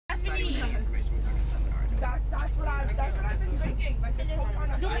Stephanie! That's what I've been thinking. Like this whole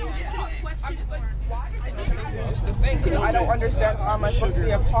time. I don't understand how am I supposed to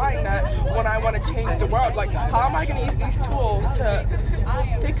be applying that when I want to change the world. Like, how am I going to use these tools to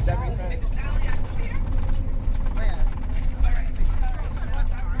fix everything?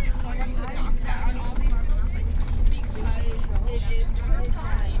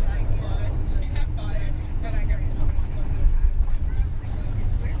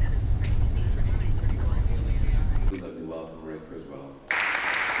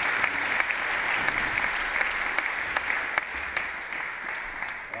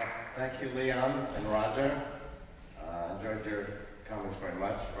 Thank you, Leon and Roger. Enjoyed your comments very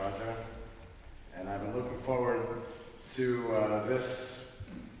much, Roger. And I've been looking forward to this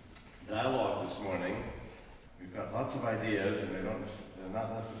dialogue this morning. We've got lots of ideas, and they're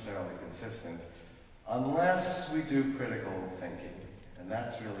not necessarily consistent, unless we do critical thinking. And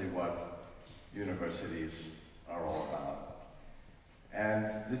that's really what universities are all about.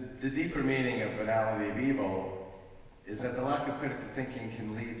 And the deeper meaning of banality of evil is that the lack of critical thinking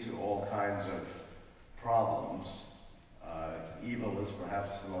can lead to all kinds of problems. Evil is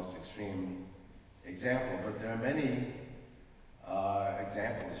perhaps the most extreme example, but there are many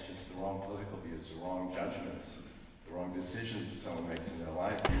examples, just the wrong political views, the wrong judgments, the wrong decisions that someone makes in their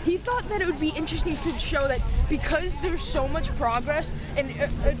life. He thought that it would be interesting to show that because there's so much progress, and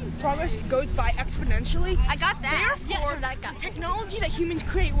progress goes by exponentially. I got that. Therefore, the technology that humans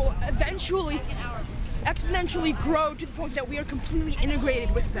create will eventually exponentially grow to the point that we are completely integrated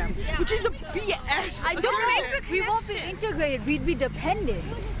with them, which is a BS. I don't think we won't be integrated. We'd be dependent.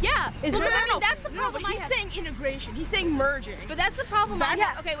 Yeah. I mean, that's the problem. He's saying integration. He's saying merging. But that's the problem I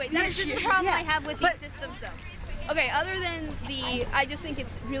have. Okay, wait. That's just the problem I have with these systems, though. Okay, other than I just think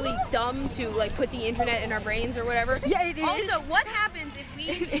it's really dumb to like put the internet in our brains or whatever. Yeah, it is. Also, what happens if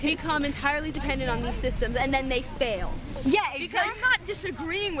we become entirely dependent on these systems and then they fail? Yeah, because I'm not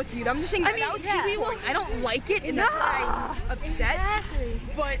disagreeing with you. I'm just saying that was his point. I don't like it, and that's why I'm upset. Exactly.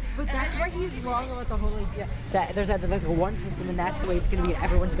 But that's why he's wrong about the whole idea that there's one system, and that's the way it's going to be, and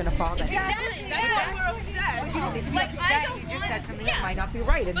everyone's going to follow that. Exactly. That's why we're upset. You don't need to be upset. You just said something that might not be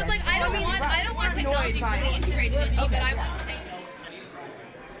right. But like, I don't want technology fully integrated in me, but I want to say.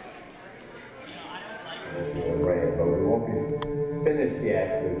 Brain, but we won't be finished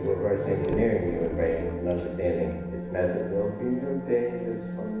yet with reverse engineering the human brain and understanding its method. There'll be new dangers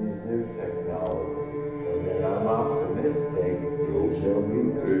from these new technologies. And I'm optimistic there'll be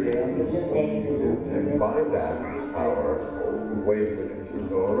new dangers from these new technologies. Combine that power with ways in which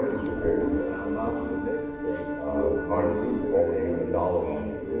machines are already superior. And I'm optimistic harnessing all the human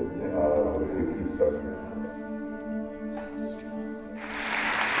knowledge with new keystrokes.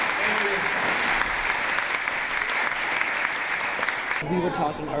 We were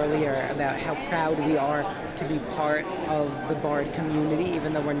talking earlier about how proud we are to be part of the BARD community,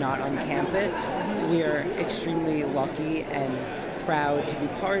 even though we're not on campus. We are extremely lucky and proud to be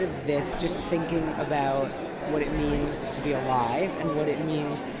part of this, just thinking about what it means to be alive and what it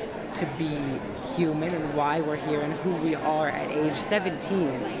means to be human and why we're here and who we are at age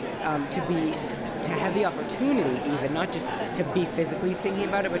 17, to have the opportunity even, not just to be physically thinking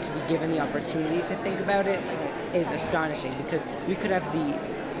about it, but to be given the opportunity to think about it is astonishing, because we could have the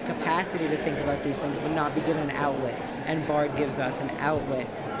capacity to think about these things but not be given an outlet, and BARD gives us an outlet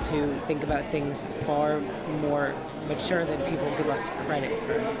to think about things far more mature than people give us credit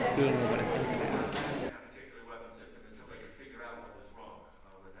for being able to think about.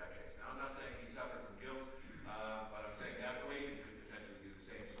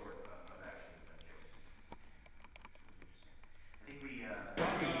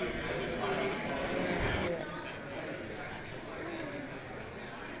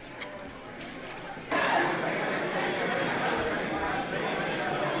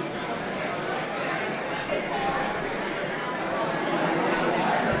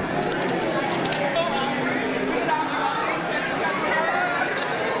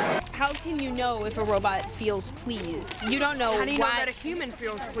 If a robot feels pleased, you don't know. How do you know why that a human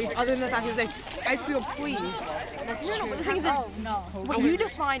feels pleased, other than the fact that I feel pleased? That's true. true. The thing is that what you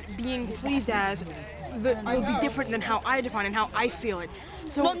define being pleased as will be different than how I define and how I feel it.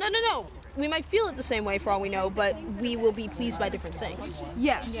 So well, no. We might feel it the same way for all we know, but we will be pleased by different things.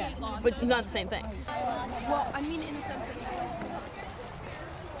 Yes. Which is not the same thing. Well, I mean, in a sense that.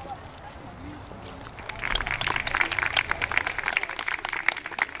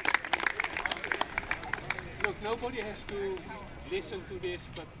 Look, nobody has to listen to this,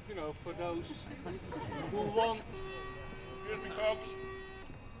 but you know, for those who want. Excuse me, folks.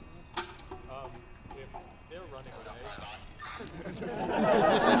 If they're running away.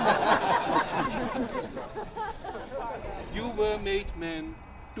 You were made men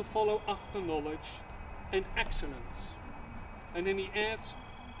to follow after knowledge and excellence. And then he adds,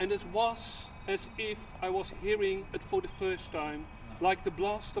 and it was as if I was hearing it for the first time, like the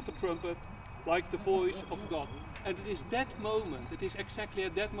blast of a trumpet, like the voice of God. And it is that moment, it is exactly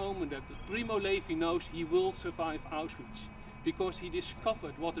at that moment that Primo Levi knows he will survive Auschwitz, because he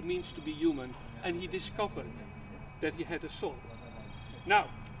discovered what it means to be human, and he discovered that he had a soul. Now,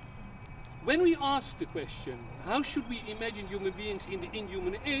 when we ask the question, how should we imagine human beings in the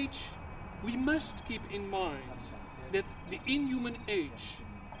inhuman age, we must keep in mind that the inhuman age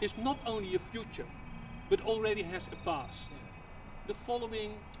is not only a future, but already has a past. The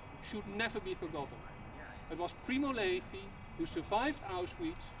following should never be forgotten. It was Primo Levi who survived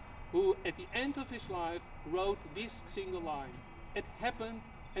Auschwitz, who at the end of his life wrote this single line: "It happened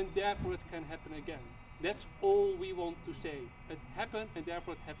and therefore it can happen again." That's all we want to say. It happened and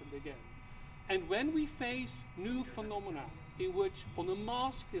therefore it happened again. And when we face new phenomena in which on a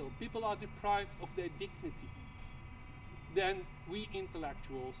mass scale people are deprived of their dignity, then we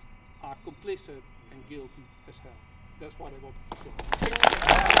intellectuals are complicit and guilty as hell. That's what I want to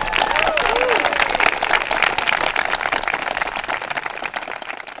say.